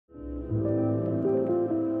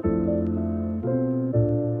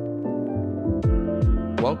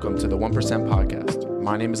Welcome to the 1% Podcast.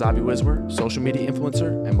 My name is Avi Wiswer, social media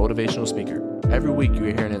influencer and motivational speaker. Every week you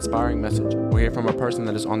hear an inspiring message or hear from a person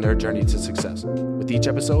that is on their journey to success. With each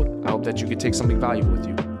episode, I hope that you can take something valuable with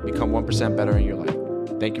you, become 1% better in your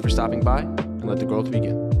life. Thank you for stopping by, and let the growth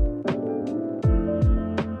begin.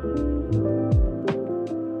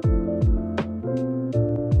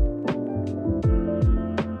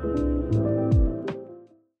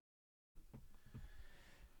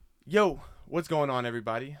 Yo, what's going on,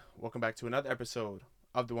 everybody? Welcome back to another episode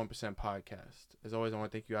of the 1% Podcast. As always, I want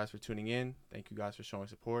to thank you guys for tuning in. Thank you guys for showing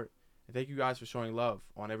support. And thank you guys for showing love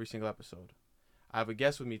on every single episode. I have a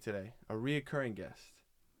guest with me today, a reoccurring guest,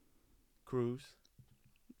 Cruz.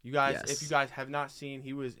 You guys, Yes. If you guys have not seen,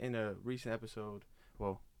 he was in a recent episode.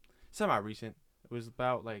 Well, semi-recent. It was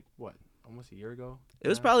about, almost a year ago? It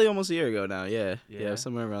was probably almost a year ago now, yeah. Yeah. Yeah,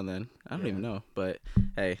 somewhere around then. I don't Yeah. even know. But,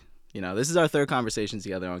 hey, this is our third conversation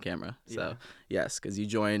together on camera. So, Yeah. yes, because you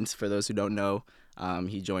joined, for those who don't know,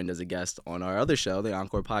 he joined as a guest on our other show, the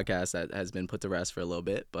Encore Podcast, that has been put to rest for a little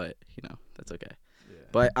bit. But, that's okay. Yeah.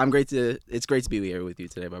 But it's great to be here with you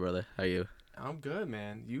today, my brother. How are you? I'm good,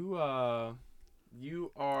 man. You are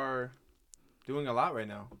doing a lot right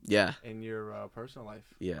now. Yeah. In your personal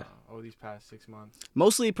life. Yeah. Over these past 6 months.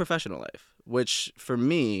 Mostly professional life, which, for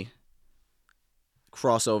me,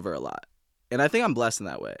 cross over a lot. And I think I'm blessed in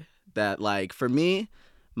that way. That, for me,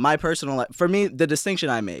 my personal life, the distinction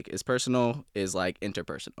I make is personal is,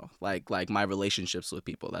 interpersonal. Like my relationships with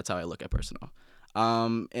people. That's how I look at personal.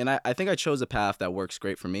 And I think I chose a path that works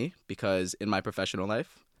great for me because in my professional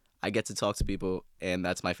life, I get to talk to people, and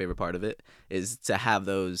that's my favorite part of it, is to have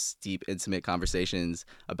those deep, intimate conversations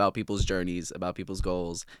about people's journeys, about people's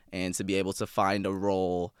goals, and to be able to find a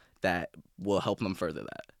role that will help them further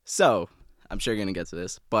that. So, I'm sure you're going to get to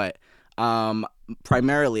this, but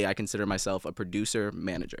primarily I consider myself a producer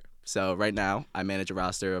manager. So right now I manage a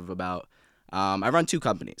roster of about, I run two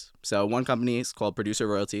companies. So one company is called Producer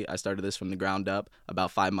Royalty. I started this from the ground up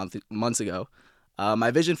about 5 months ago.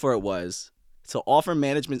 My vision for it was to offer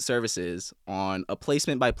management services on a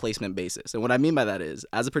placement by placement basis. And what I mean by that is,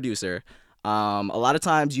 as a producer, a lot of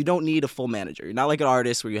times you don't need a full manager. You're not like an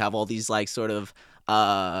artist where you have all these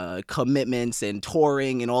commitments and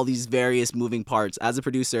touring and all these various moving parts. As a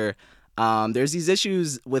producer, there's these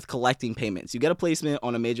issues with collecting payments. You get a placement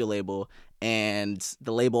on a major label and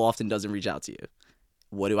the label often doesn't reach out to you.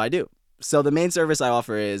 What do? So the main service I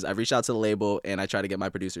offer is I reach out to the label and I try to get my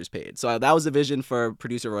producers paid. So that was the vision for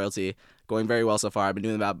Producer Royalty, going very well so far. I've been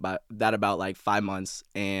doing that about 5 months,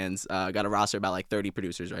 and got a roster of about 30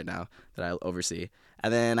 producers right now that I oversee.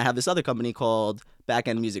 And then I have this other company called Back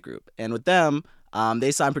End Music Group. And with them,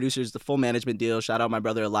 they sign producers the full management deal. Shout out my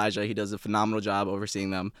brother Elijah. He does a phenomenal job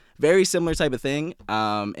overseeing them. Very similar type of thing.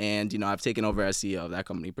 And I've taken over as CEO of that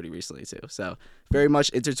company pretty recently too. So very much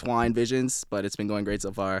intertwined visions, but it's been going great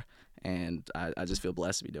so far. And I just feel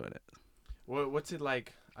blessed to be doing it. What's it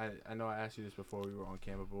like? I know I asked you this before we were on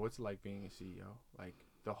camera, but what's it like being a CEO? Like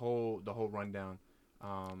the whole rundown.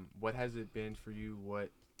 What has it been for you? What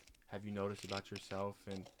have you noticed about yourself?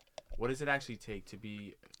 And what does it actually take to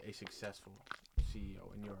be a successful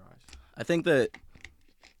CEO in your eyes? I think that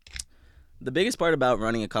the biggest part about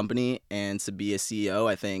running a company and to be a CEO,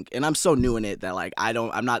 I think, and I'm so new in it that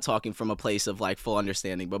I'm not talking from a place of full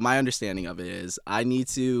understanding, but my understanding of it is I need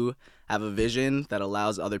to have a vision that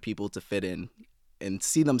allows other people to fit in and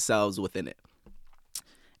see themselves within it.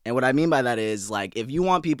 And what I mean by that is, if you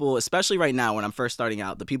want people, especially right now when I'm first starting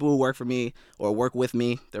out, the people who work for me or work with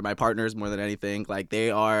me, they're my partners more than anything. They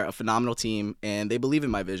are a phenomenal team and they believe in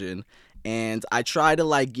my vision. And I try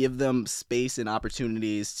to give them space and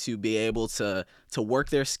opportunities to be able to work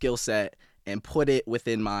their skill set and put it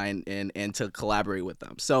within mine and to collaborate with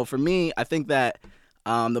them. So for me, I think that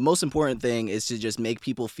the most important thing is to just make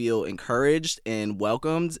people feel encouraged and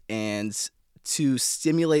welcomed and to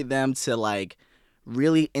stimulate them to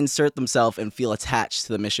really insert themselves and feel attached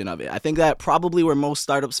to the mission of it. I think that probably where most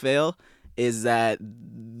startups fail is that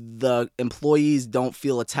the employees don't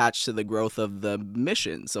feel attached to the growth of the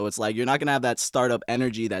mission. So it's you're not going to have that startup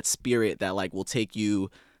energy, that spirit that will take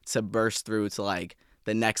you to burst through to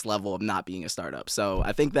the next level of not being a startup. So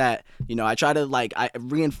I think that, I try to I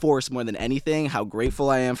reinforce more than anything how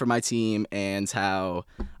grateful I am for my team and how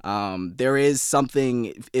there is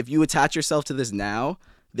something, if you attach yourself to this now,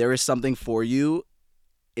 there is something for you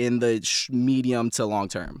in the medium to long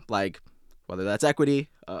term, whether that's equity,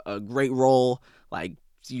 a great role,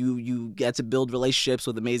 you get to build relationships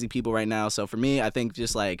with amazing people right now. So for me, I think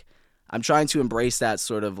just I'm trying to embrace that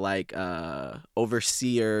sort of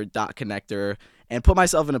overseer, dot connector, and put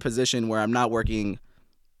myself in a position where I'm not working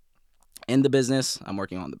in the business, I'm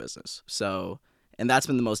working on the business. So And that's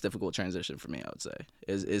been the most difficult transition for me, I would say,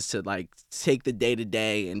 is to like take the day to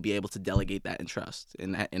day and be able to delegate that and trust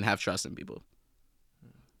and have trust in people.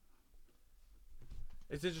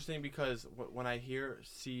 It's interesting because when I hear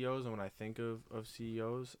CEOs and when I think of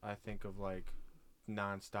CEOs, I think of like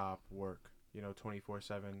nonstop work.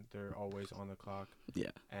 24/7. They're always on the clock.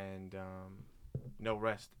 Yeah. And no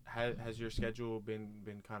rest. Has your schedule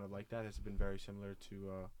been kind of like that? Has it been very similar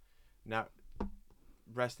to not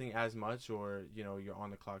resting as much, or you're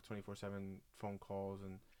on the clock 24/7, phone calls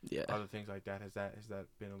and other things like that? Has that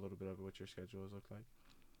been a little bit of what your schedule has looked like?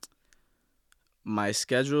 My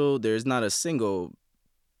schedule, there's not a single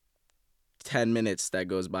 10 minutes that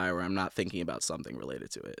goes by where I'm not thinking about something related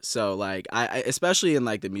to it. So like I especially in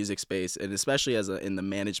like the music space, and especially in the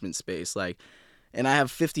management space, like, and I have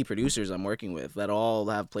 50 producers I'm working with that all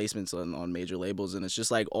have placements on major labels, and it's just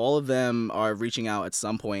like all of them are reaching out at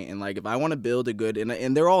some point, and like if I want to build a good,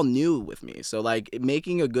 and they're all new with me, so like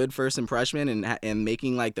making a good first impression and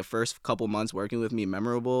making like the first couple months working with me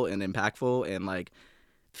memorable and impactful and like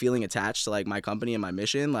feeling attached to like my company and my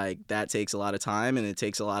mission, like that takes a lot of time, and it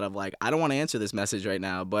takes a lot of like, I don't want to answer this message right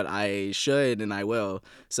now, but I should and I will.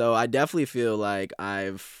 So I definitely feel like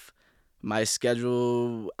my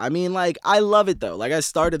schedule, I mean, like, I love it though. Like I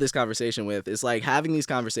started this conversation with, it's like having these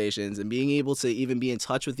conversations and being able to even be in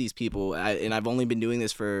touch with these people. And I've only been doing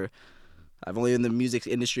this I've only been in the music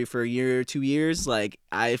industry for a year, 2 years. Like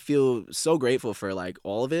I feel so grateful for like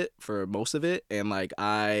all of it, for most of it. And like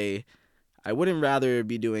I wouldn't rather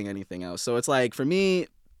be doing anything else. So it's like, for me,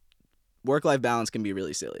 work-life balance can be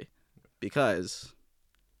really silly because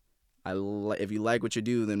if you like what you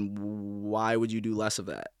do, then why would you do less of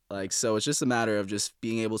that? Like, so it's just a matter of just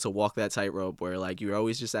being able to walk that tightrope where like you're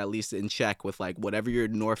always just at least in check with like whatever your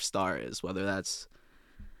North Star is, whether that's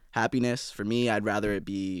happiness. For me, I'd rather it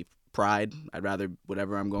be pride. I'd rather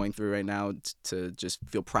whatever I'm going through right now to just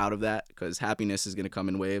feel proud of that, because happiness is going to come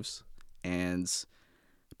in waves, and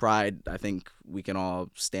pride, I think we can all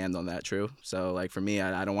stand on that, true. So like for me,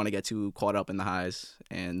 I don't want to get too caught up in the highs,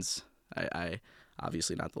 and I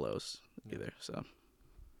obviously not the lows either. So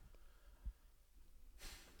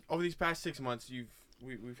over these past 6 months,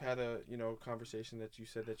 we've had a conversation that you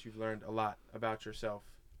said that you've learned a lot about yourself,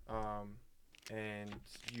 and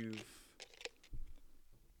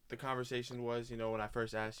the conversation was, when I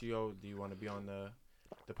first asked you, do you want to be on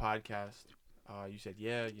the podcast, you said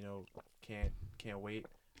can't wait.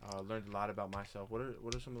 Learned a lot about myself. What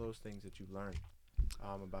are some of those things that you've learned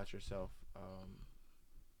about yourself?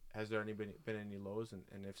 Has there been any lows,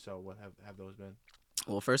 and if so, what have those been?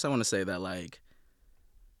 Well, first I want to say that like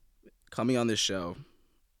coming on this show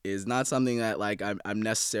is not something that like I'm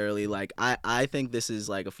necessarily like, I think this is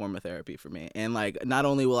like a form of therapy for me, and like not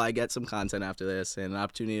only will I get some content after this and an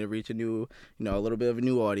opportunity to reach a new, a little bit of a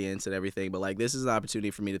new audience and everything, but like this is an opportunity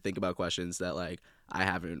for me to think about questions that like I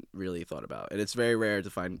haven't really thought about, and it's very rare to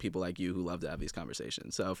find people like you who love to have these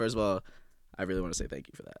conversations. So first of all, I really want to say thank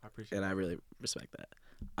you for that. I appreciate it, and that. I really respect that.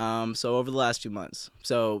 So over the last 2 months,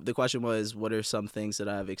 so the question was, what are some things that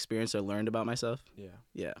I've experienced or learned about myself?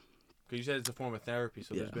 Yeah. Because you said it's a form of therapy,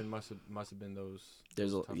 so there's been must have been those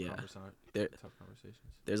tough conversations.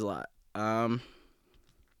 There's a lot.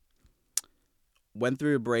 Went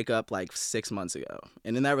through a breakup like 6 months ago,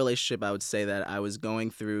 and in that relationship, I would say that I was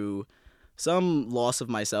going through some loss of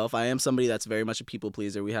myself. I am somebody that's very much a people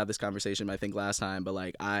pleaser. We had this conversation, I think, last time, but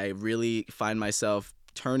like I really find myself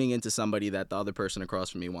turning into somebody that the other person across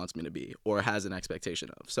from me wants me to be or has an expectation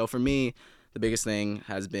of. So for me, the biggest thing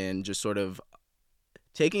has been just sort of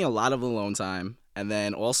taking a lot of alone time, and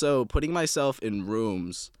then also putting myself in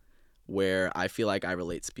rooms where I feel like I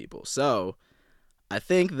relate to people. So I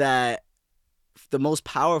think that the most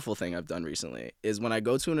powerful thing I've done recently is when I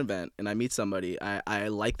go to an event and I meet somebody, I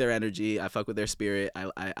like their energy, I fuck with their spirit,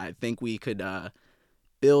 I think we could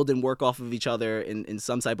build and work off of each other in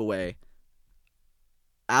some type of way.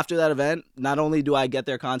 After that event, not only do I get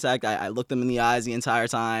their contact, I look them in the eyes the entire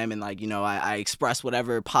time, and like, I express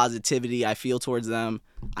whatever positivity I feel towards them.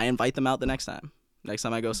 I invite them out the next time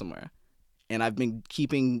I go somewhere. And I've been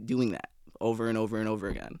doing that over and over and over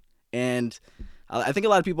again. And I think a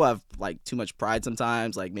lot of people have like too much pride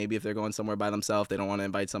sometimes. Like maybe if they're going somewhere by themselves, they don't want to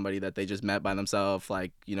invite somebody that they just met by themselves,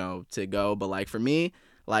 like, to go. But like for me,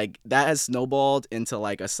 like that has snowballed into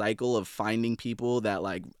like a cycle of finding people that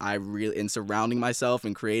like and surrounding myself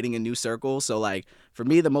and creating a new circle. So like for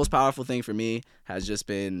me, the most powerful thing for me has just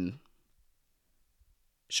been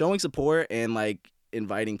showing support and like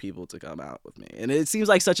inviting people to come out with me. And it seems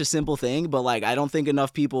like such a simple thing, but like I don't think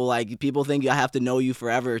enough people think I have to know you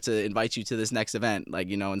forever to invite you to this next event, like,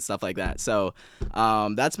 and stuff like that. So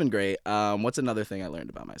that's been great. What's another thing I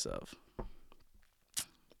learned about myself?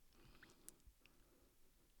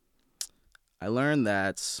 I learned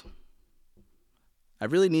that I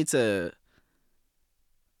really need to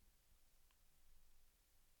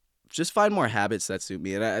just find more habits that suit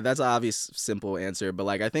me. And that's an obvious, simple answer. But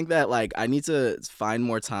like, I think that like I need to find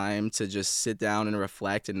more time to just sit down and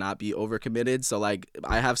reflect and not be overcommitted. So like,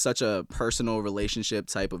 I have such a personal relationship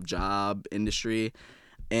type of job industry,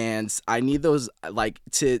 and I need those like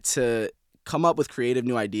to come up with creative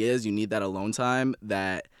new ideas. You need that alone time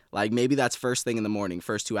that like maybe that's first thing in the morning,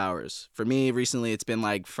 first 2 hours. For me recently it's been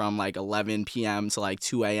like from like 11 p.m. to like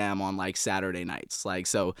 2 a.m. on like Saturday nights. Like,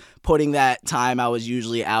 so putting that time I was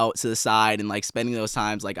usually out to the side and like spending those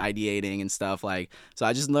times like ideating and stuff. Like, so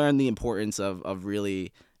I just learned the importance of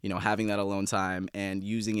really, you know, having that alone time and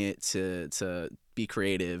using it to be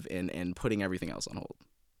creative and putting everything else on hold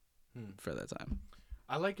for that time.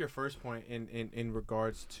 I like your first point in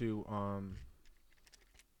regards to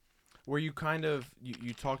where you kind of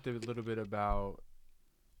you talked a little bit about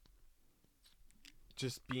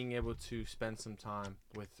just being able to spend some time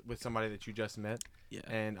with somebody that you just met. Yeah.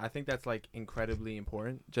 And I think that's like incredibly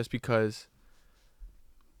important, just because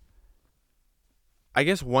I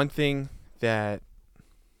guess one thing that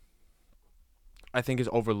I think is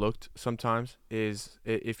overlooked sometimes is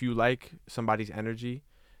if you like somebody's energy,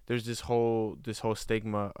 there's this whole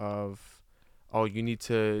stigma of, oh, you need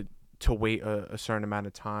to wait a certain amount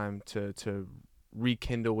of time to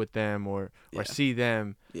rekindle with them or see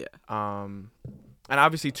them. Yeah. And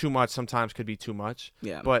obviously too much sometimes could be too much.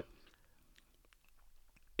 Yeah. But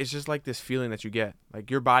it's just like this feeling that you get. Like,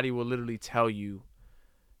 your body will literally tell you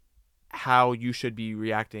how you should be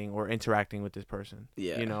reacting or interacting with this person.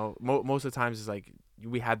 Yeah. You know, most of the times it's like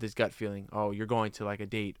we have this gut feeling. Oh, you're going to like a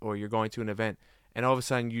date or you're going to an event. And all of a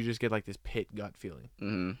sudden, you just get like this pit gut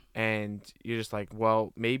feeling, and you're just like,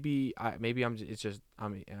 well, maybe I'm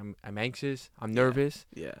anxious, I'm nervous,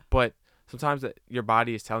 yeah. But sometimes your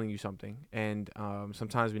body is telling you something, and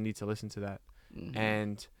sometimes we need to listen to that.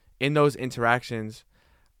 And in those interactions,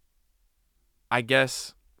 I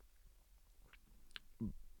guess,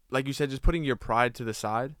 like you said, just putting your pride to the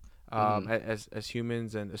side. As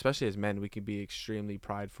humans, and especially as men, we can be extremely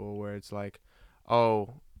prideful, where it's like,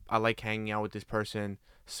 oh, I like hanging out with this person,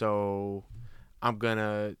 so I'm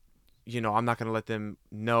gonna, I'm not gonna let them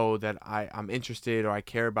know that I'm interested or I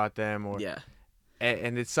care about them, or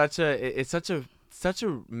and it's such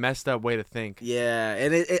a messed up way to think. Yeah,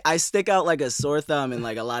 and I stick out like a sore thumb in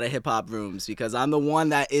like a lot of hip hop rooms because I'm the one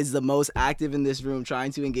that is the most active in this room,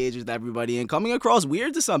 trying to engage with everybody and coming across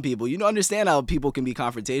weird to some people. You don't understand how people can be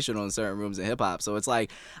confrontational in certain rooms in hip hop. So it's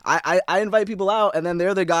like I invite people out, and then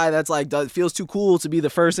they're the guy that's like feels too cool to be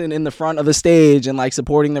the person in the front of the stage and like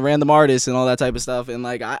supporting the random artists and all that type of stuff. And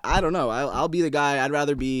like I don't know, I'll be the guy. I'd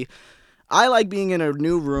rather be. I like being in a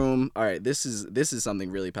new room. All right, this is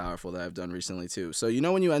something really powerful that I've done recently too. So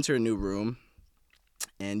when you enter a new room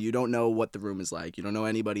and you don't know what the room is like, you don't know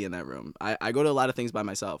anybody in that room. I go to a lot of things by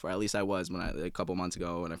myself, or at least I was a couple months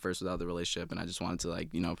ago when I first was out of the relationship, and I just wanted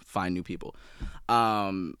to find new people.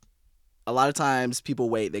 A lot of times people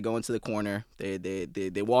wait. They go into the corner. They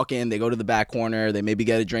walk in. They go to the back corner. They maybe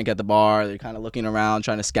get a drink at the bar. They're kind of looking around,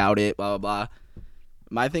 trying to scout it. Blah blah blah.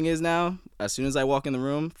 My thing is now, as soon as I walk in the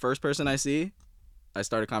room, first person I see, I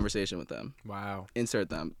start a conversation with them. Wow. Insert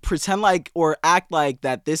them. Pretend like or act like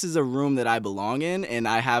that this is a room that I belong in, and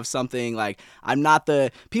I have something like I'm not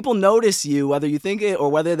the... People notice you, whether you think it or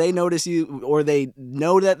whether they notice you or they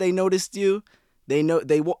know that they noticed you.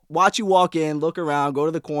 They watch you walk in, look around, go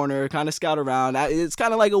to the corner, kind of scout around. It's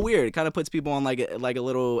kind of like it kind of puts people on like a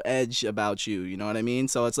little edge about you. You know what I mean?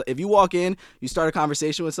 So it's if you walk in, you start a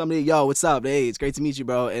conversation with somebody. Yo, what's up? Hey, it's great to meet you,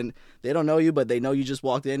 bro. And they don't know you, but they know you just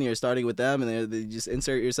walked in. And you're starting with them, and they just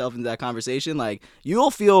insert yourself into that conversation. Like,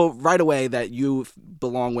 you'll feel right away that you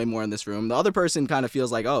belong way more in this room. The other person kind of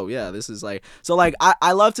feels like, oh yeah, this is like... So like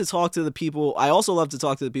I love to talk to the people. I also love to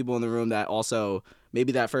talk to the people in the room that also...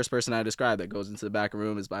 Maybe that first person I described that goes into the back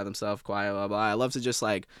room, is by themselves, quiet, blah, blah. I love to just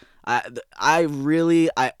like, I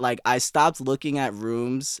stopped looking at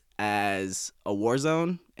rooms as a war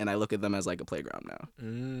zone, and I look at them as like a playground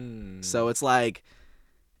now. So it's like,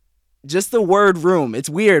 just the word room. It's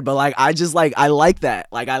weird, but like, I like that.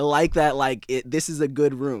 Like, I like that, like, this is a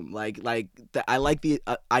good room. I like the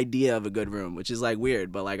idea of a good room, which is like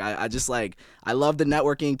weird, but like, I just like, I love the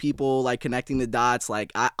networking, people, like connecting the dots.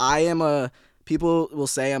 Like, I am people will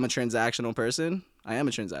say I'm a transactional person. I am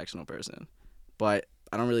a transactional person, but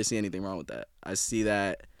I don't really see anything wrong with that. I see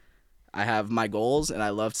that I have my goals, and I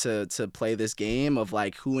love to play this game of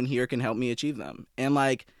like who in here can help me achieve them. And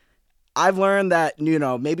like, I've learned that,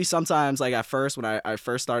 maybe sometimes like at first when I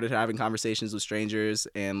first started having conversations with strangers,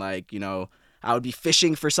 and like, I would be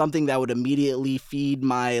fishing for something that would immediately feed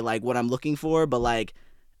my like what I'm looking for. But like,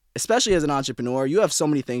 especially as an entrepreneur, you have so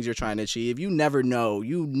many things you're trying to achieve. You never know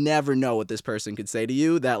what this person could say to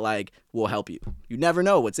you that like will help you. You never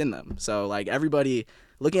know what's in them. So like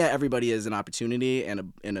looking at everybody as an opportunity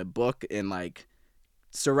and a book and like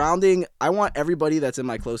I want everybody that's in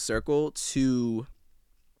my close circle to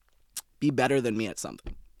be better than me at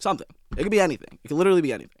something. Something. It could be anything. It could literally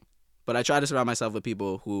be anything. But I try to surround myself with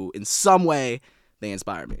people who in some way they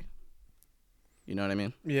inspire me. You know what I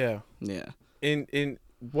mean? Yeah. Yeah. In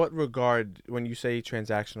what regard, when you say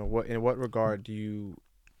transactional, in what regard do you,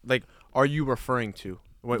 like, are you referring to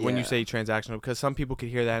when you say transactional? Because some people could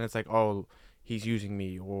hear that and it's like, oh, he's using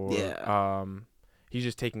me, or he's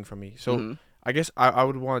just taking from me. So I guess I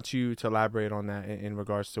would want you to elaborate on that in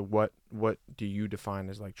regards to what do you define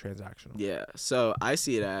as like transactional? Yeah. So I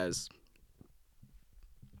see it as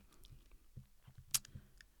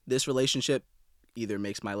this relationship either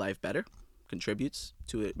makes my life better, contributes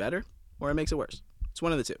to it better, or it makes it worse. It's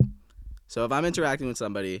one of the two. So if I'm interacting with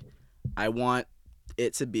somebody, I want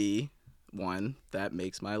it to be one that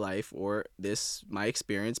makes my life or my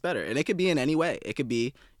experience better. And it could be in any way. It could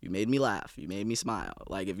be, you made me laugh, you made me smile.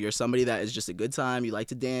 Like if you're somebody that is just a good time, you like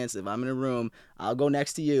to dance, if I'm in a room, I'll go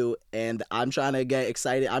next to you and I'm trying to get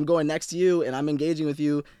excited. I'm going next to you and I'm engaging with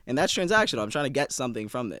you, and that's transactional. I'm trying to get something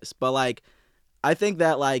from this. But like, I think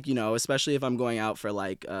that, like, you know, especially if I'm going out for,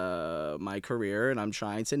 like, my career and I'm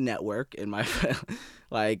trying to network in my,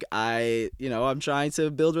 like, I'm trying to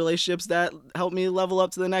build relationships that help me level up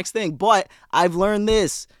to the next thing. But I've learned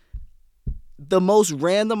this. The most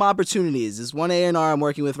random opportunities is one A&R I'm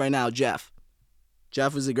working with right now, Jeff.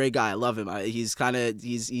 Jeff was a great guy. I love him.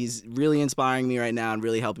 He's really inspiring me right now and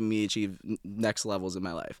really helping me achieve next levels in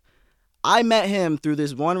my life. I met him through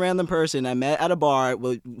this one random person I met at a bar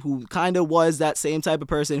who kind of was that same type of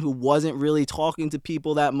person who wasn't really talking to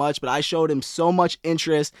people that much, but I showed him so much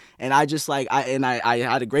interest, and I just like, I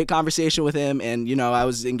had a great conversation with him, and, you know, I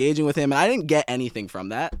was engaging with him, and I didn't get anything from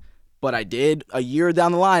that, but I did a year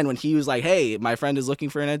down the line when he was like, hey, my friend is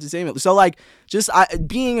looking for an entertainment. So like, just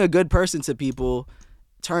being a good person to people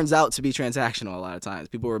turns out to be transactional a lot of times.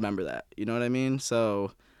 People remember that. You know what I mean?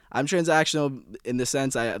 So I'm transactional in the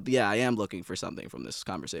sense I am looking for something from this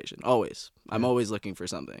conversation. Always. I'm always looking for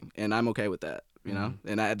something, and I'm okay with that, you know?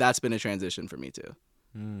 And that's been a transition for me too.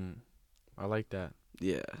 I like that.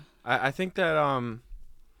 Yeah. I think that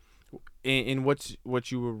in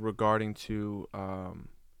what you were regarding to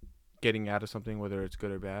getting out of something, whether it's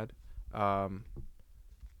good or bad, I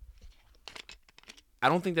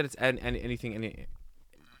don't think that it's anything.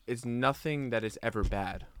 It's nothing that is ever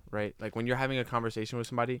bad. Right? Like when you're having a conversation with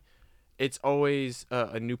somebody, it's always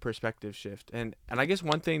a new perspective shift. And I guess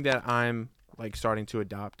one thing that I'm like starting to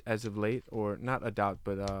adopt as of late, or not adopt,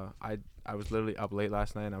 but I was literally up late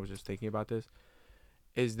last night and I was just thinking about this,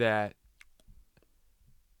 is that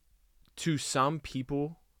to some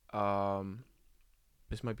people,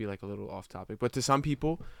 this might be like a little off topic, but to some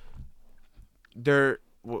people,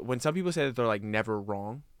 when some people say that they're like never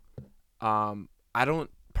wrong, I don't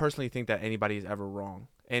personally think that anybody is ever wrong.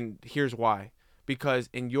 And here's why. Because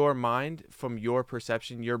in your mind, from your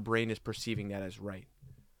perception, your brain is perceiving that as right.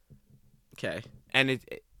 Okay. And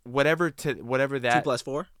whatever that 2 +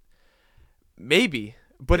 4? Maybe.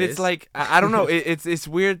 But it's like, I don't know. It's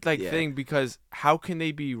weird thing, because how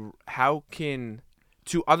can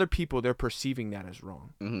to other people, they're perceiving that as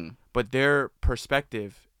wrong. Mm-hmm. But their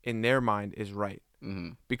perspective in their mind is right.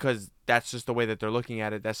 Mm-hmm. Because that's just the way that they're looking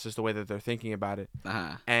at it. That's just the way that they're thinking about it.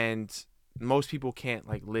 Uh-huh. And most people can't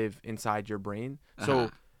like live inside your brain.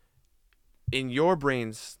 So in your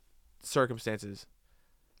brain's circumstances,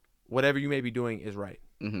 whatever you may be doing is right.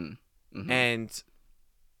 Mm-hmm. Mm-hmm. And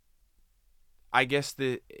I guess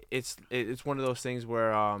it's one of those things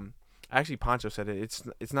where actually Pancho said it.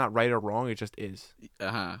 It's not right or wrong. It just is.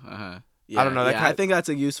 Yeah, I don't know. I think that's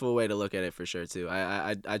a useful way to look at it for sure too.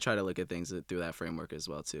 I try to look at things through that framework as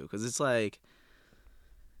well too, because it's like,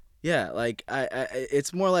 yeah, like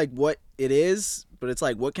it's more like what it is, but it's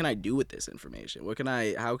like, what can I do with this information?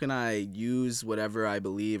 How can I use whatever I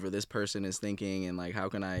believe or this person is thinking, and like how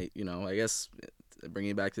can I, I guess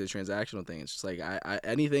bringing it back to the transactional thing, it's just like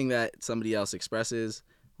anything that somebody else expresses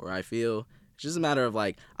or I feel, it's just a matter of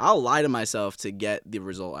like, I'll lie to myself to get the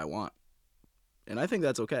result I want, and I think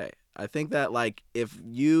that's okay. I think that like if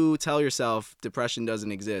you tell yourself depression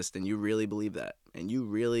doesn't exist and you really believe that, and you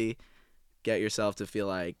really get yourself to feel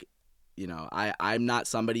like, I'm not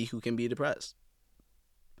somebody who can be depressed,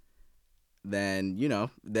 then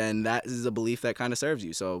that is a belief that kind of serves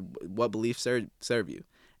you. So what beliefs serve you?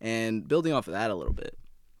 And building off of that a little bit,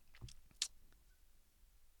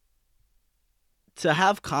 to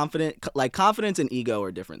have confidence and ego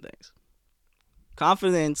are different things.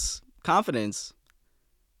 Confidence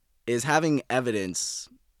is having evidence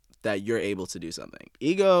that you're able to do something.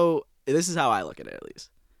 Ego, this is how I look at it at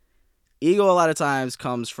least. Ego a lot of times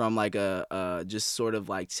comes from like a just sort of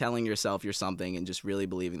like telling yourself you're something and just really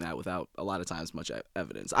believing that without a lot of times much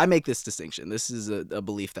evidence. I make this distinction. This is a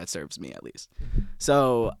belief that serves me at least.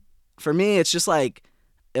 So for me, it's just like,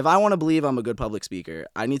 if I want to believe I'm a good public speaker,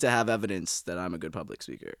 I need to have evidence that I'm a good public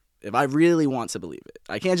speaker. If I really want to believe it,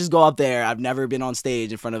 I can't just go up there. I've never been on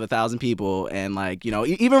stage in front of 1,000 people. And like, you know,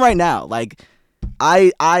 even right now, like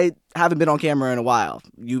I haven't been on camera in a while.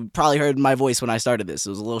 You probably heard my voice when I started this. It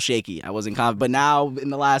was a little shaky. I wasn't confident. But now in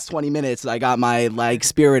the last 20 minutes, I got my like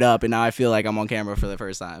spirit up and now I feel like I'm on camera for the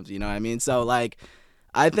first time. You know what I mean? So like,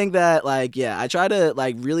 I think that like, yeah, I try to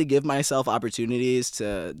like really give myself opportunities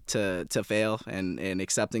to fail and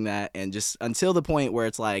accepting that, and just until the point where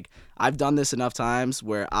it's like I've done this enough times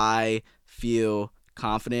where I feel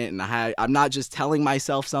confident and I'm not just telling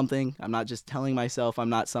myself something. I'm not just telling myself I'm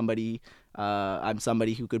not somebody. I'm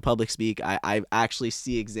somebody who could public speak. I actually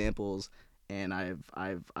see examples, and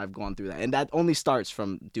I've gone through that, and that only starts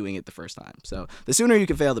from doing it the first time. So the sooner you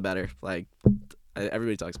can fail, the better. Like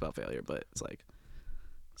everybody talks about failure, but it's like.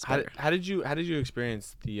 How did you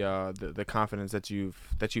experience the confidence that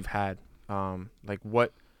you've had? Like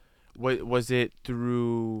what was it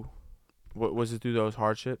through? What was it through those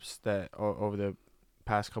hardships that over the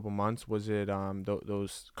past couple months? Was it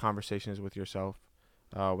those conversations with yourself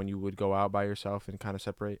when you would go out by yourself and kind of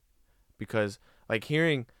separate? Because like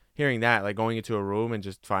hearing that, like going into a room and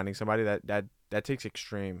just finding somebody that takes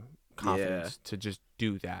extreme confidence to just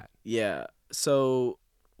do that. Yeah. So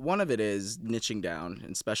one of it is niching down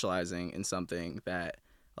and specializing in something that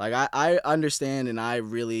like I understand, and I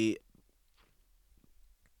really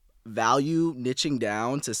value niching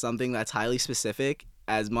down to something that's highly specific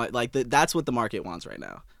as much. Like that's what the market wants right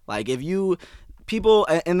now. Like if you people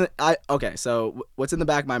okay, so what's in the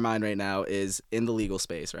back of my mind right now is in the legal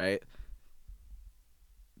space, right?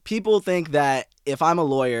 People think that if I'm a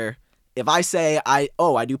lawyer, if I say I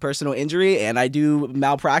do personal injury and I do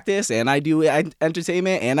malpractice and I do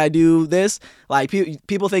entertainment and I do this, like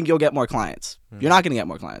people think you'll get more clients. You're not going to get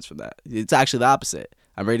more clients from that. It's actually the opposite.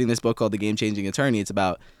 I'm reading this book called The Game Changing Attorney. It's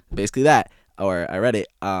about basically that, or I read it.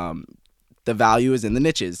 The value is in the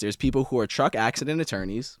niches. There's people who are truck accident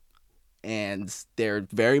attorneys, and they're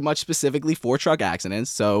very much specifically for truck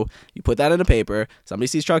accidents. So you put that in a paper. Somebody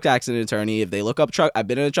sees truck accident attorney. If they look up truck, I've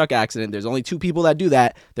been in a truck accident. There's only 2 people that do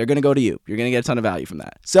that. They're going to go to you. You're going to get a ton of value from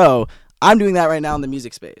that. So I'm doing that right now in the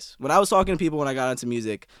music space. When I was talking to people when I got into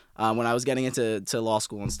music, when I was getting into law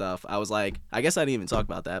school and stuff, I was like, I guess I didn't even talk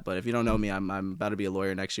about that. But if you don't know me, I'm about to be a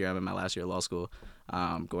lawyer next year. I'm in my last year of law school,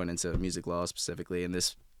 going into music law specifically. And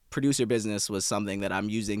this producer business was something that I'm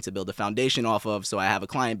using to build a foundation off of, so I have a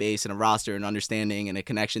client base and a roster and understanding and a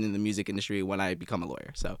connection in the music industry when I become a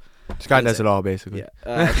lawyer. So Scott does it all, basically.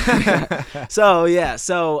 Yeah.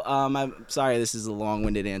 So I'm sorry this is a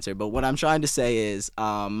long-winded answer, but what I'm trying to say is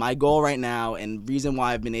my goal right now, and reason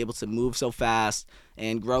why I've been able to move so fast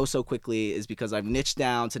and grow so quickly, is because I've niched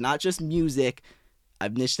down to not just music.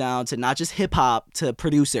 I've niched down to not just hip-hop, to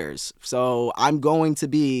producers. So I'm going to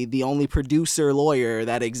be the only producer lawyer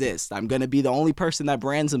that exists. I'm going to be the only person that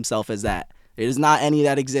brands himself as that. There's not any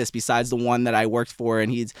that exists besides the one that I worked for,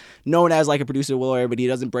 and he's known as like a producer lawyer, but he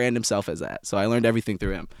doesn't brand himself as that. So I learned everything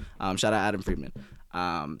through him. Shout out Adam Friedman.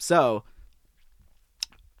 So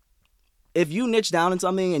if you niche down in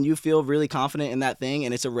something and you feel really confident in that thing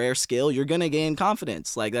and it's a rare skill, you're going to gain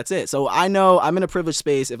confidence. Like, that's it. So I know I'm in a privileged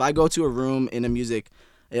space. If I go to a room in a music,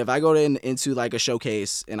 if I go into like a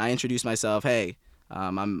showcase and I introduce myself, hey, I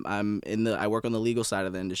work on the legal side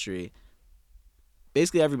of the industry.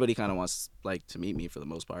 Basically everybody kind of wants like to meet me for the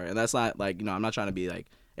most part. And that's not like, I'm not trying to be like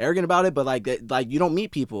arrogant about it, but like you don't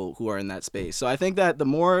meet people who are in that space. So I think that the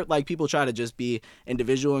more like people try to just be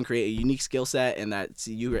individual and create a unique skill set, and that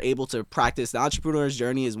you are able to practice, the entrepreneur's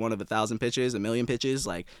journey is one of 1,000 pitches, 1,000,000 pitches.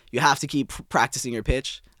 Like you have to keep practicing your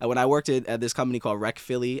pitch. When I worked at this company called Rec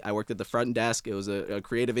Philly, I worked at the front desk. It was a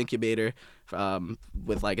creative incubator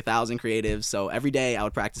with like 1,000 creatives. So every day I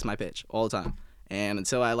would practice my pitch all the time. And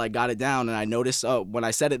until I like got it down and I noticed, when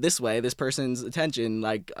I said it this way, this person's attention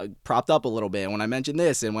propped up a little bit. And when I mentioned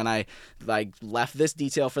this, and when I like left this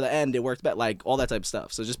detail for the end, it worked better, like all that type of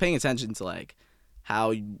stuff. So just paying attention to like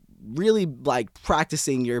how really like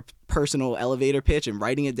practicing your personal elevator pitch and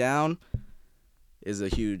writing it down is a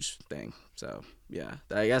huge thing. So yeah,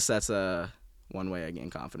 I guess that's one way I gain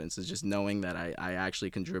confidence, is just knowing that I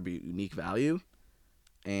actually contribute unique value.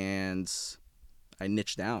 And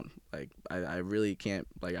niche down. Like I really can't,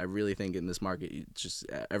 like I really think in this market you just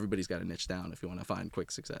everybody's got to niche down if you want to find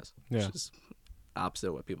quick success. Yeah. Which is opposite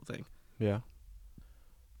of what people think. Yeah.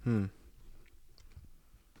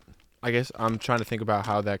 I guess I'm trying to think about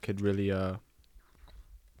how that could really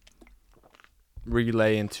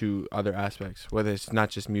relay into other aspects, whether it's not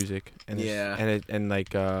just music and and like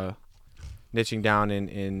niching down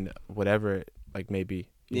in whatever it like maybe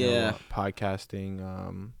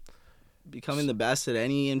podcasting, becoming the best at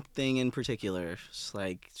anything in particular,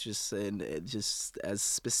 just as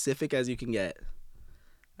specific as you can get.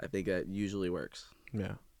 I think that usually works.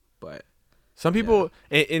 Yeah, but some people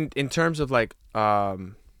in terms of like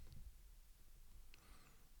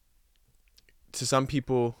to some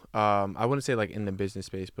people, I wouldn't say like in the business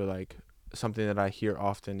space, but like something that I hear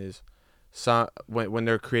often is when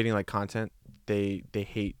they're creating like content, they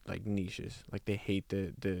hate like niches. Like they hate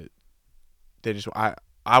they just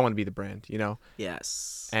I want to be the brand, you know?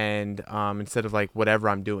 Yes. And instead of like whatever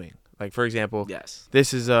I'm doing. Like for example, yes,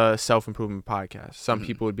 this is a self-improvement podcast. Some mm-hmm.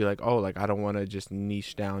 people would be like, "Oh, like I don't want to just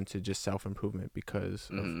niche down to just self-improvement because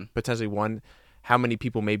mm-hmm. of potentially one, how many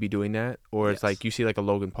people may be doing that, or it's like you see like a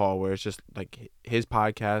Logan Paul where it's just like his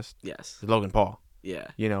podcast. Yes. Is Logan Paul. Yeah.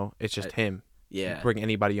 You know, it's just him. Yeah. Bring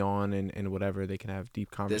anybody on and whatever, they can have deep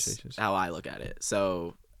conversations. This is how I look at it.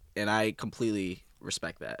 So, and I completely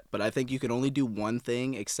respect that. But I think you can only do one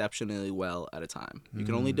thing exceptionally well at a time. You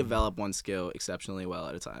can only develop one skill exceptionally well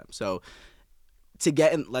at a time. So, to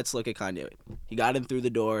get in, let's look at Kanye. He got in through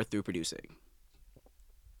the door through producing.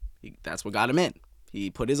 That's what got him in.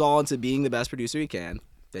 He put his all into being the best producer he can.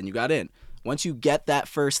 Then you got in. Once you get that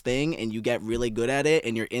first thing and you get really good at it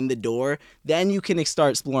and you're in the door, then you can start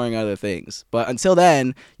exploring other things. But until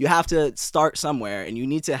then, you have to start somewhere, and you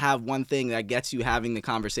need to have one thing that gets you having the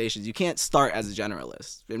conversations. You can't start as a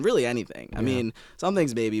generalist in really anything. I mean, some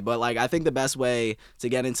things maybe, but like I think the best way to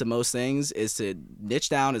get into most things is to niche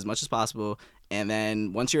down as much as possible. And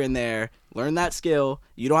then once you're in there, learn that skill.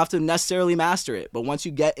 You don't have to necessarily master it, but once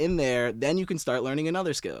you get in there, then you can start learning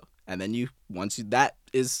another skill. And then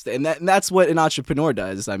that's what an entrepreneur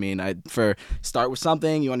does. I mean, start with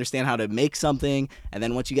something, you understand how to make something, and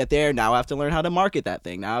then once you get there, now I have to learn how to market that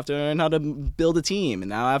thing. Now I have to learn how to build a team, and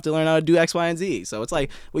now I have to learn how to do X, Y, and Z. So it's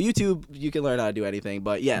like, well, YouTube, you can learn how to do anything.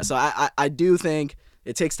 But yeah, so I do think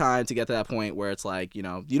it takes time to get to that point where it's like, you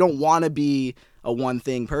know, you don't want to be a one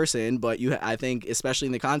thing person, but I think especially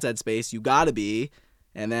in the content space, you got to be.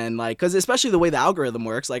 And then, like, because especially the way the algorithm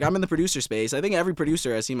works, like, I'm in the producer space. I think every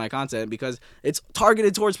producer has seen my content because it's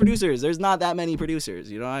targeted towards producers. There's not that many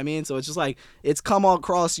producers, you know what I mean? So it's just like, it's come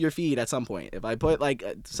across your feed at some point. If I put, like,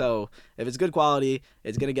 so if it's good quality,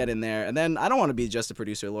 it's going to get in there. And then I don't want to be just a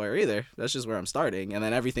producer lawyer either. That's just where I'm starting. And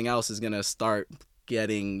then everything else is going to start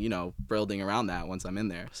getting, you know, building around that once I'm in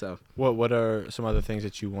there. So what are some other things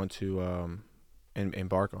that you want to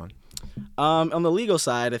embark on? On the legal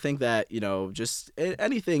side, I think that, you know, just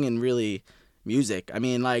anything in really music. I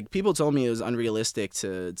mean, like, people told me it was unrealistic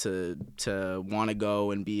to want to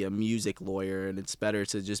go and be a music lawyer, and it's better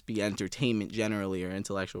to just be entertainment generally or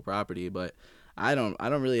intellectual property. But I don't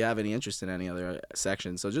really have any interest in any other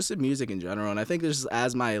section. So just in music in general. And I think there's,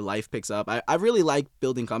 as my life picks up, I really like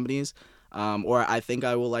building companies. Or I think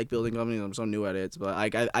I will like building companies. I'm so new at it, but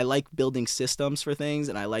like I like building systems for things,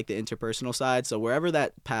 and I like the interpersonal side. So wherever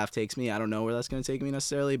that path takes me, I don't know where that's going to take me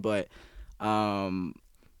necessarily, but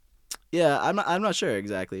yeah, I'm not sure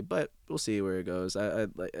exactly, but we'll see where it goes. I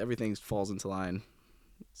like everything falls into line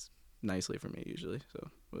nicely for me usually, so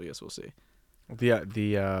I guess we'll see.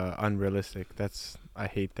 The unrealistic. I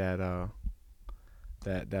hate that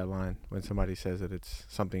that line when somebody says that it's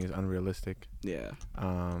something is unrealistic. Yeah.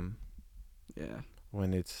 Yeah.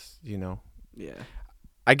 When it's, you know. Yeah.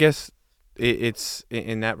 I guess it's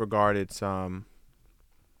in that regard. It's I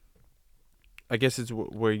guess it's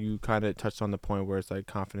where you kind of touched on the point where it's like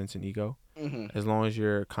confidence and ego. Mm-hmm. As long as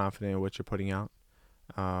you're confident in what you're putting out,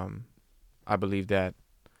 I believe that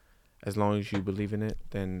as long as you believe in it,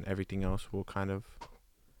 then everything else will kind of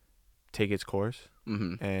take its course.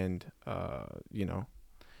 Mm-hmm. And you know,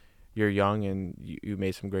 you're young and you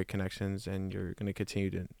made some great connections, and you're gonna continue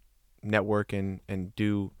to network and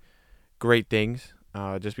do great things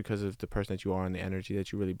just because of the person that you are and the energy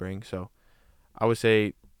that you really bring. So I would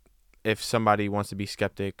say if somebody wants to be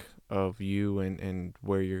skeptic of you and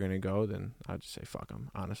where you're going to go, then I'd just say fuck them,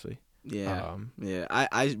 honestly. Yeah.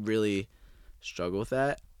 I really struggle with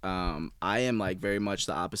that. I am like very much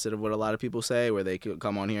the opposite of what a lot of people say, where they could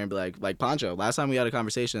come on here and be like Pancho. Last time we had a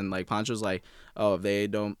conversation, like Pancho's like, oh, if they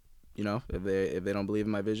don't, you know, if they don't believe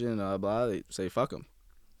in my vision, blah, they say fuck them.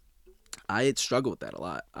 I struggle with that a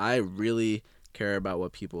lot. I really care about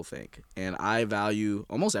what people think, and I value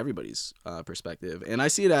almost everybody's perspective, and I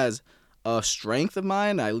see it as a strength of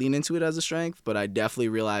mine. I lean into it as a strength, but I definitely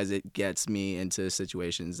realize it gets me into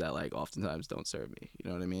situations that like oftentimes don't serve me. You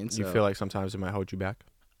know what I mean? You feel like sometimes it might hold you back?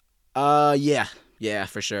 Yeah,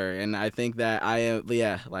 for sure. And I think that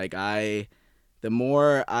the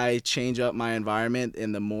more I change up my environment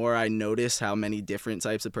and the more I notice how many different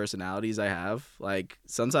types of personalities I have, like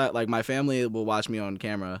sometimes like my family will watch me on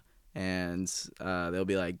camera and they'll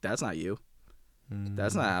be like, that's not you.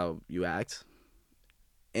 That's not how you act.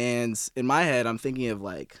 And in my head, I'm thinking of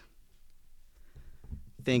like,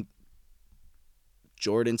 think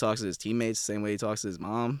Jordan talks to his teammates the same way he talks to his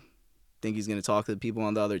mom. Think he's going to talk to the people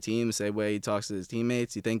on the other team the same way he talks to his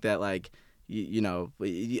teammates. You think that like,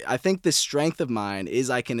 I think the strength of mine is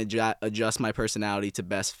I can adjust my personality to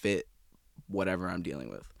best fit whatever I'm dealing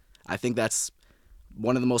with. I think that's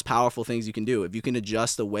one of the most powerful things you can do. If you can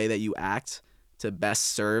adjust the way that you act to best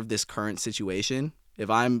serve this current situation. If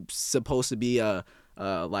I'm supposed to be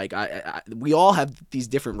we all have these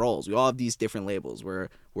different roles. We all have these different labels. We're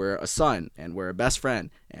a son, and we're a best friend,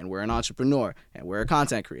 and we're an entrepreneur, and we're a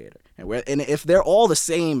content creator. And if they're all the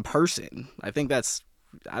same person, I think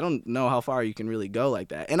I don't know how far you can really go like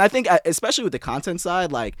that. And I think, especially with the content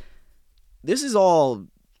side, like this is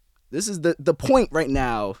the point right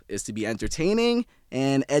now is to be entertaining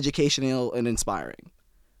and educational and inspiring.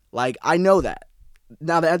 Like, I know that.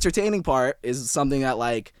 Now, the entertaining part is something that,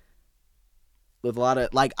 like, with a lot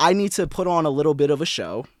of, like, I need to put on a little bit of a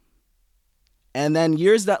show. And then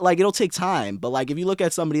years that, like, it'll take time. But, like, if you look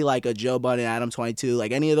at somebody like a Joe Budden, Adam 22,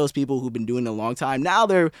 like any of those people who've been doing it a long time, now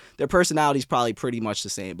their personality's probably pretty much the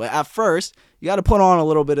same. But at first, you got to put on a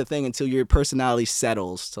little bit of thing until your personality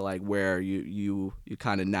settles to, like, where you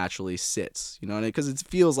kind of naturally sits. You know what I mean? Because it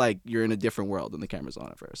feels like you're in a different world when the camera's on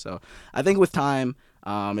at first. So I think with time,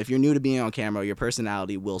 if you're new to being on camera, your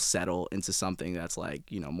personality will settle into something that's, like,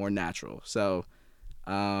 more natural. So,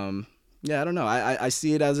 yeah, I don't know. I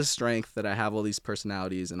see it as a strength that I have all these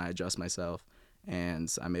personalities and I adjust myself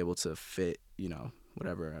and I'm able to fit,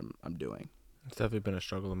 whatever I'm doing. It's definitely been a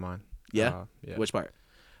struggle of mine. Yeah? Yeah. Which part?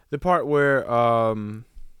 The part where,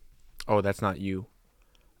 that's not you.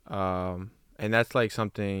 And that's like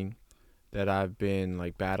something that I've been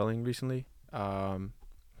like battling recently.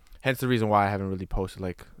 Hence the reason why I haven't really posted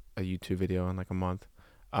like a YouTube video in like a month.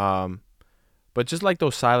 But just like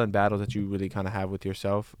those silent battles that you really kind of have with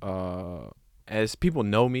yourself, as people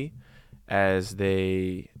know me,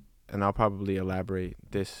 and I'll probably elaborate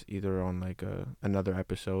this either on like another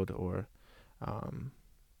episode or,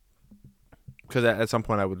 because at some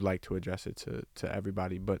point I would like to address it to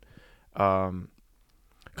everybody, but kind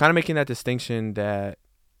of making that distinction that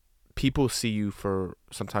people see you for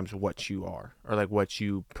sometimes what you are or like what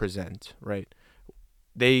you present, right?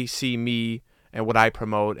 They see me and what I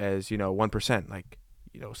promote as, 1%, like,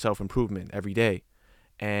 self-improvement every day.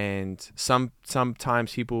 And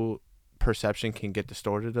sometimes people perception can get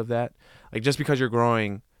distorted of that. Like, just because you're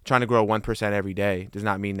trying to grow 1% every day does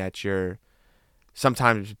not mean that you're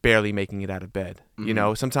sometimes barely making it out of bed.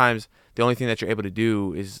 Mm-hmm. Sometimes the only thing that you're able to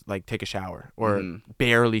do is like take a shower or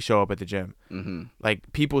barely show up at the gym. Mm-hmm.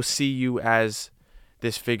 Like, people see you as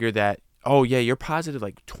this figure that, oh yeah, you're positive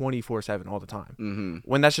like 24/7 all the time,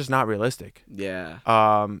 when that's just not realistic. Yeah.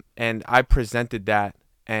 And I presented that,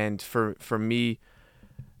 and for me,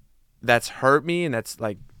 that's hurt me, and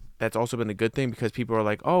that's also been a good thing because people are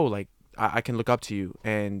like, oh, like I can look up to you,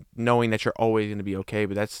 and knowing that you're always gonna be okay,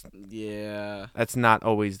 but that's not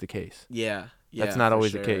always the case. Yeah. That's not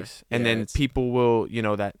always the case. And then people will,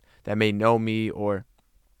 that may know me or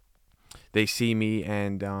they see me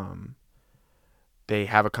and they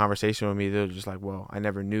have a conversation with me, they're just like, well, I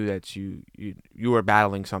never knew that you were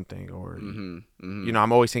battling something, or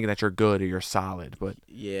I'm always thinking that you're good or you're solid, but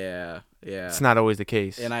it's not always the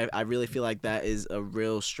case. And I really feel like that is a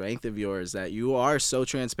real strength of yours, that you are so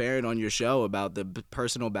transparent on your show about the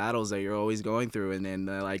personal battles that you're always going through, and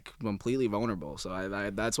like completely vulnerable. So I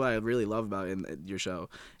that's what I really love about your show,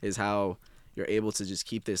 is how you're able to just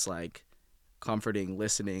keep this like comforting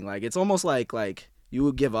listening. Like, it's almost like you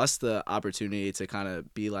would give us the opportunity to kind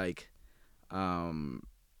of be like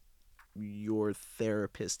your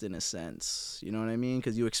therapist in a sense. You know what I mean?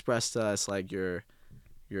 Because you express to us like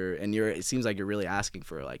it seems like you're really asking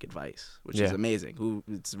for like advice, which is amazing.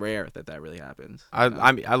 It's rare that really happens.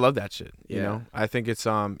 I mean, I love that shit. I think it's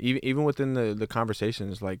even within the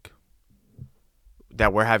conversations like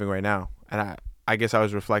that we're having right now, and I guess I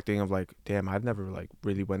was reflecting of like, damn, I've never like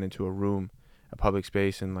really went into a room, a public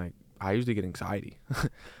space, and like I usually get anxiety.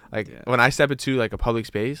 When I step into like a public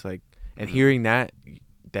space, like, and hearing that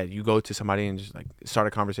that you go to somebody and just like start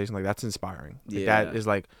a conversation, like that's inspiring. Like, Yeah. that is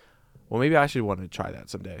like, well, maybe I should want to try that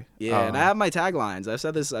someday. Yeah, and I have my taglines. I've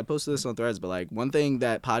said this, I posted this on Threads, but like one thing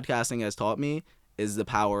that podcasting has taught me is the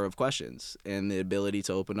power of questions and the ability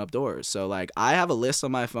to open up doors. So like I have a list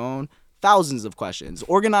on my phone, thousands of questions,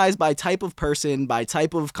 organized by type of person, by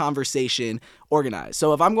type of conversation, organized.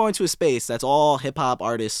 So if I'm going to a space that's all hip hop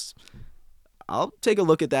artists, I'll take a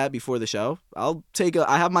look at that before the show.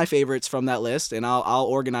 I have my favorites from that list, and I'll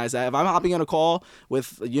organize that. If I'm hopping on a call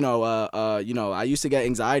with, I used to get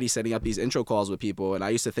anxiety setting up these intro calls with people, and I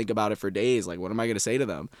used to think about it for days. Like, what am I going to say to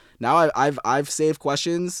them? Now I've saved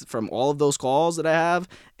questions from all of those calls that I have,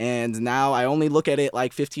 and now I only look at it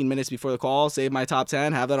like 15 minutes before the call, save my top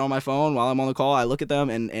 10, have that on my phone while I'm on the call. I look at them,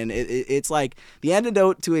 and it's like the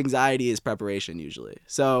antidote to anxiety is preparation usually.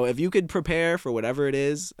 So if you could prepare for whatever it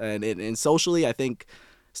is, and socially, I think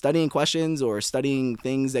studying questions or studying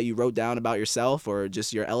things that you wrote down about yourself or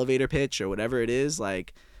just your elevator pitch or whatever it is,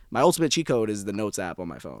 like my ultimate cheat code is the Notes app on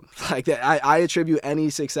my phone. Like I attribute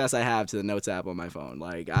any success I have to the Notes app on my phone.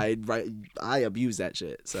 Like I abuse that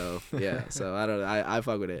shit. So yeah, so I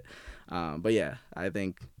fuck with it. But yeah, I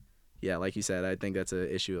think, yeah, like you said, I think that's an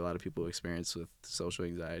issue a lot of people experience with social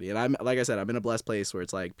anxiety. And like I said, I'm in a blessed place where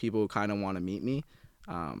it's like people kind of want to meet me.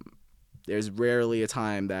 There's rarely a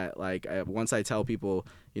time that like once I tell people,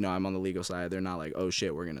 I'm on the legal side, they're not like, oh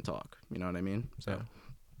shit, we're gonna talk. You know what I mean? So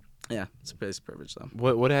yeah, it's a privilege though.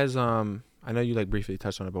 What has I know you like briefly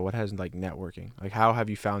touched on it, but what has like networking? Like how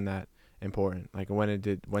have you found that important? Like when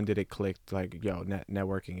did it click? Like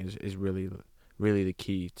networking is really the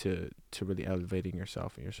key to really elevating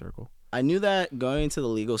yourself in your circle. I knew that going to the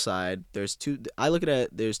legal side, there's two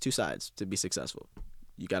sides to be successful.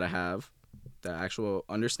 You gotta have the actual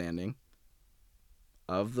understanding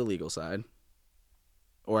of the legal side,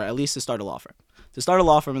 or at least to start a law firm. To start a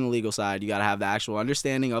law firm in the legal side, you got to have the actual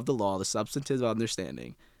understanding of the law, the substantive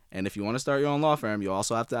understanding. And if you want to start your own law firm, you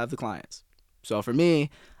also have to have the clients. So for me,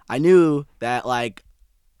 I knew that like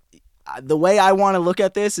the way I want to look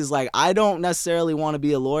at this is like I don't necessarily want to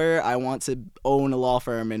be a lawyer. I want to own a law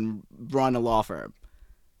firm and run a law firm.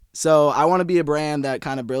 So I want to be a brand that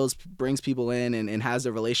kind of brings people in and has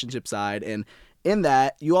the relationship side. And in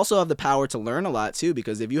that, you also have the power to learn a lot too,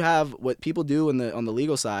 because if you have what people do on the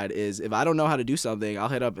legal side is if I don't know how to do something, I'll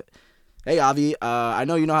hit up, hey, Avi, I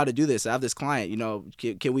know you know how to do this. I have this client,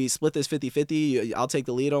 can we split this 50-50? I'll take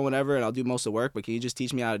the lead on whatever and I'll do most of the work, but can you just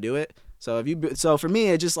teach me how to do it? So for me,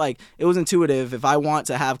 it just like, it was intuitive. If I want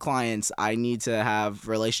to have clients, I need to have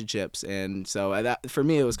relationships. And so that, for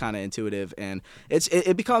me, it was kind of intuitive, and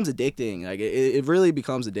it becomes addicting. Like it really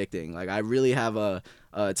becomes addicting. Like I really have a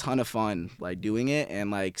ton of fun like doing it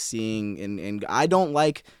and like seeing, and I don't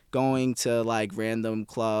like going to like random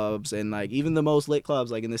clubs and like even the most lit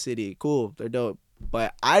clubs like in the city. Cool, they're dope.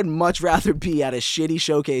 But I'd much rather be at a shitty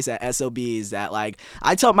showcase at SOBs that like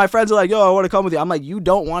I tell my friends are like, yo, I want to come with you. I'm like, you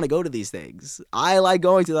don't want to go to these things. I like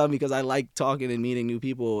going to them because I like talking and meeting new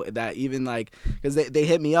people that even like, because they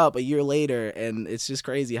hit me up a year later, and it's just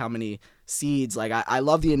crazy how many seeds. Like I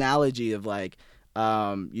love the analogy of like,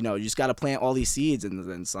 you just got to plant all these seeds and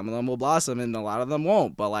then some of them will blossom and a lot of them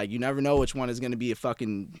won't. But like you never know which one is going to be a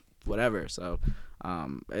fucking whatever. So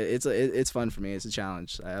it's fun for me. It's a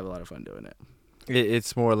challenge. I have a lot of fun doing it.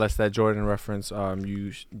 It's more or less that Jordan reference.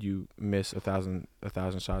 You miss 1,000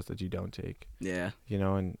 shots that you don't take. Yeah.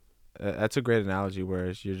 And that's a great analogy.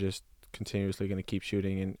 Whereas you're just continuously going to keep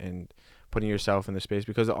shooting and putting yourself in the space,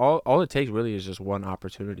 because all it takes really is just one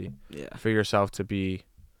opportunity. Yeah. For yourself to be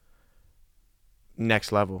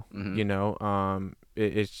next level. Mm-hmm.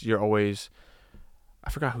 You're always. I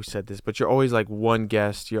forgot who said this, but you're always like one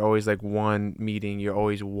guest. You're always like one meeting. You're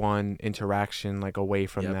always one interaction like away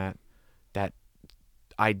from that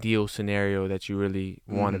ideal scenario that you really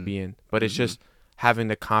want to be in. But it's just having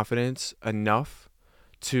the confidence enough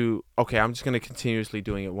to, okay, I'm just going to continuously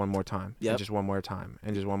doing it one more time. Yep. And just one more time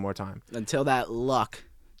and just one more time. Until that luck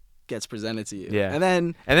gets presented to you. Yeah. And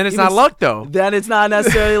then it's not luck though. Then it's not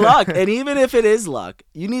necessarily luck. And even if it is luck,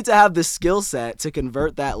 you need to have the skill set to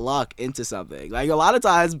convert that luck into something. Like a lot of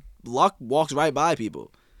times luck walks right by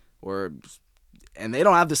people, and they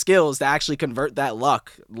don't have the skills to actually convert that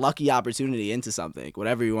lucky opportunity into something,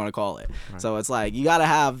 whatever you want to call it. Right. So it's like you got to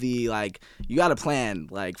have you got to plan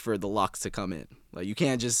like for the luck to come in. Like you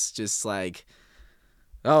can't just like,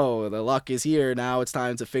 oh, the luck is here, now it's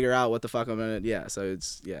time to figure out what the fuck I'm gonna. Yeah, so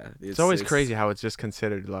it's always crazy how it's just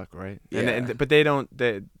considered luck, right? Yeah. But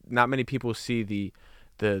not many people see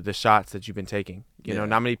the shots that you've been taking.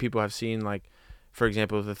 Not many people have seen, like, for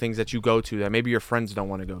example, the things that you go to that maybe your friends don't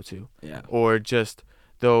want to go to. Yeah. Or just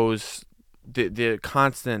those the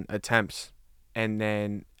constant attempts and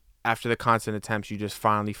then after the constant attempts, you just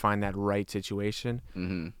finally find that right situation,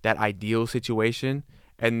 that ideal situation,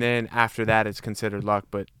 and then after that, it's considered luck.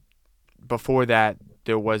 But before that,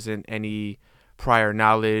 there wasn't any prior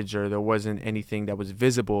knowledge, or there wasn't anything that was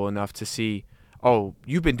visible enough to see, oh,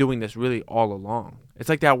 you've been doing this really all along. It's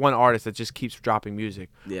like that one artist that just keeps dropping music,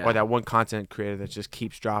 or that one content creator that just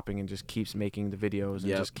keeps dropping and just keeps making the videos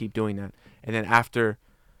and just keep doing that. And then after,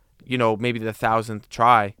 maybe the 1,000th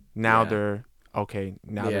try, now they're okay.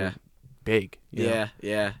 Now they're big. Yeah.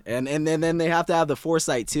 And then they have to have the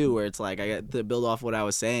foresight too, where it's like, I got to build off what I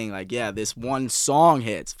was saying. Like, this one song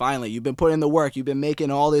hits. Finally, you've been putting in the work. You've been making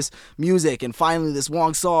all this music, and finally this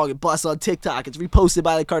one song, it busts on TikTok. It's reposted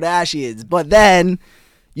by the Kardashians. But then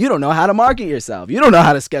you don't know how to market yourself. You don't know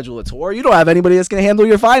how to schedule a tour. You don't have anybody that's going to handle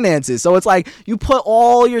your finances. So it's like you put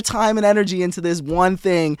all your time and energy into this one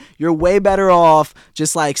thing. You're way better off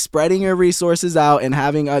just like spreading your resources out and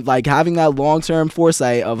having that long-term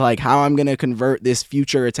foresight of like how I'm going to convert this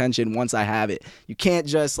future attention once I have it. You can't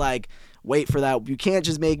just like wait for that. You can't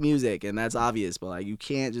just make music, and that's obvious, but like you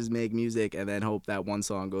can't just make music and then hope that one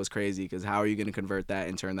song goes crazy, because how are you going to convert that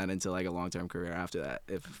and turn that into like a long-term career after that,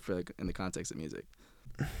 if for like in the context of music?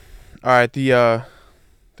 All right, the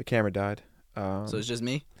camera died. So it's just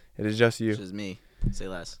me? It is just you. It's just me. Say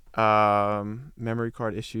less. Memory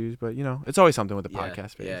card issues, but it's always something with the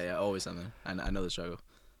podcast space. Yeah, always something. I know the struggle.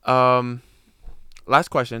 Last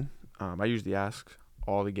question. I usually ask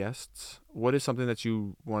all the guests, what is something that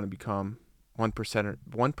you want to become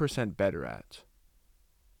 1% better at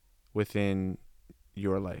within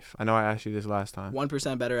your life? I know I asked you this last time.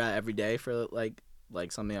 1% better at every day for like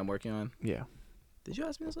something I'm working on? Yeah. Did you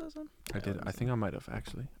ask me this last time? I did. I think I might have,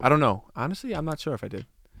 actually. I don't know. Honestly, I'm not sure if I did.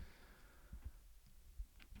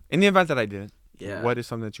 In the event that I didn't, what is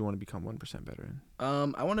something that you want to become 1% better in?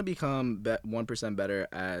 I want to become 1% better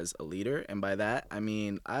as a leader, and by that I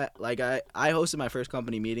mean I hosted my first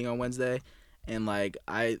company meeting on Wednesday, and like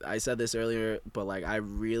I said this earlier, but like I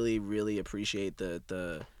really, really appreciate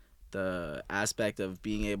the aspect of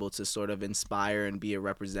being able to sort of inspire and be a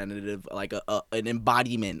representative, like an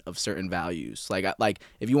embodiment of certain values. Like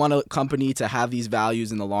if you want a company to have these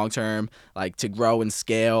values in the long term, like to grow and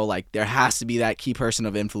scale, like there has to be that key person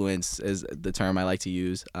of influence, is the term I like to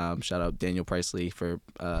use. Shout out Daniel Priestley for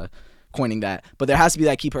coining that. But there has to be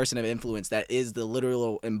that key person of influence that is the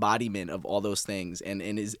literal embodiment of all those things, and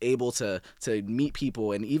is able to meet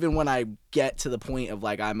people. And even when I get to the point of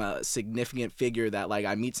like I'm a significant figure that like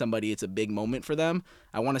I meet somebody, it's a big moment for them,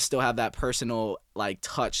 I want to still have that personal like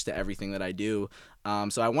touch to everything that I do.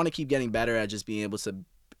 So I want to keep getting better at just being able to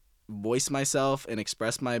voice myself and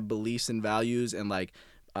express my beliefs and values, and like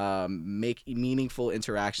make meaningful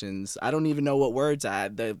interactions. I don't even know what words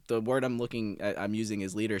the word I'm using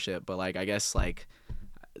is leadership, but like I guess like,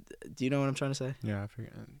 do you know what I'm trying to say? Yeah, I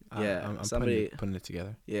figured. I'm putting it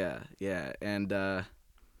together. Yeah, and I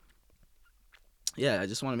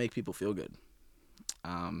just want to make people feel good,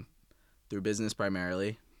 through business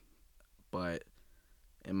primarily, but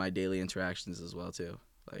in my daily interactions as well too,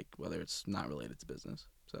 like whether it's not related to business.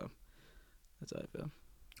 So that's how I feel.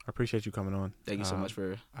 I appreciate you coming on. Thank you so much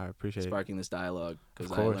for sparking this dialogue,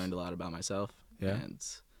 because I learned a lot about myself. Yeah. And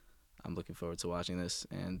I'm looking forward to watching this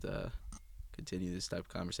and continue this type of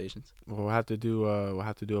conversations. We'll have to do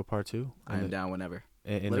a part 2. I'm down whenever.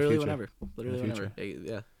 In literally the future. whenever. Literally whenever.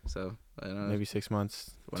 Yeah. So I don't know. Maybe 6 months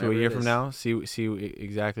to a year from now. See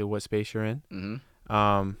exactly what space you're in.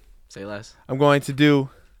 Mm-hmm. Say less. I'm going to do.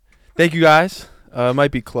 Thank you guys. It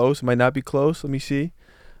might be close. It might not be close. Let me see.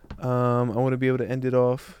 I want to be able to end it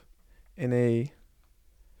off in a.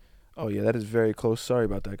 Oh yeah, that is very close. Sorry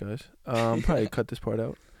about that, guys. Probably cut this part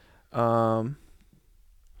out. I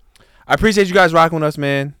appreciate you guys rocking with us,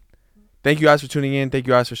 man. Thank you guys for tuning in. Thank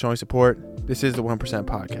you guys for showing support. This is the 1%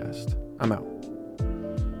 Podcast. I'm out.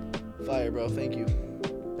 Fire, bro. Thank you.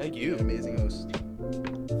 Thank you. You're an amazing host.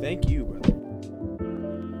 Thank you, brother.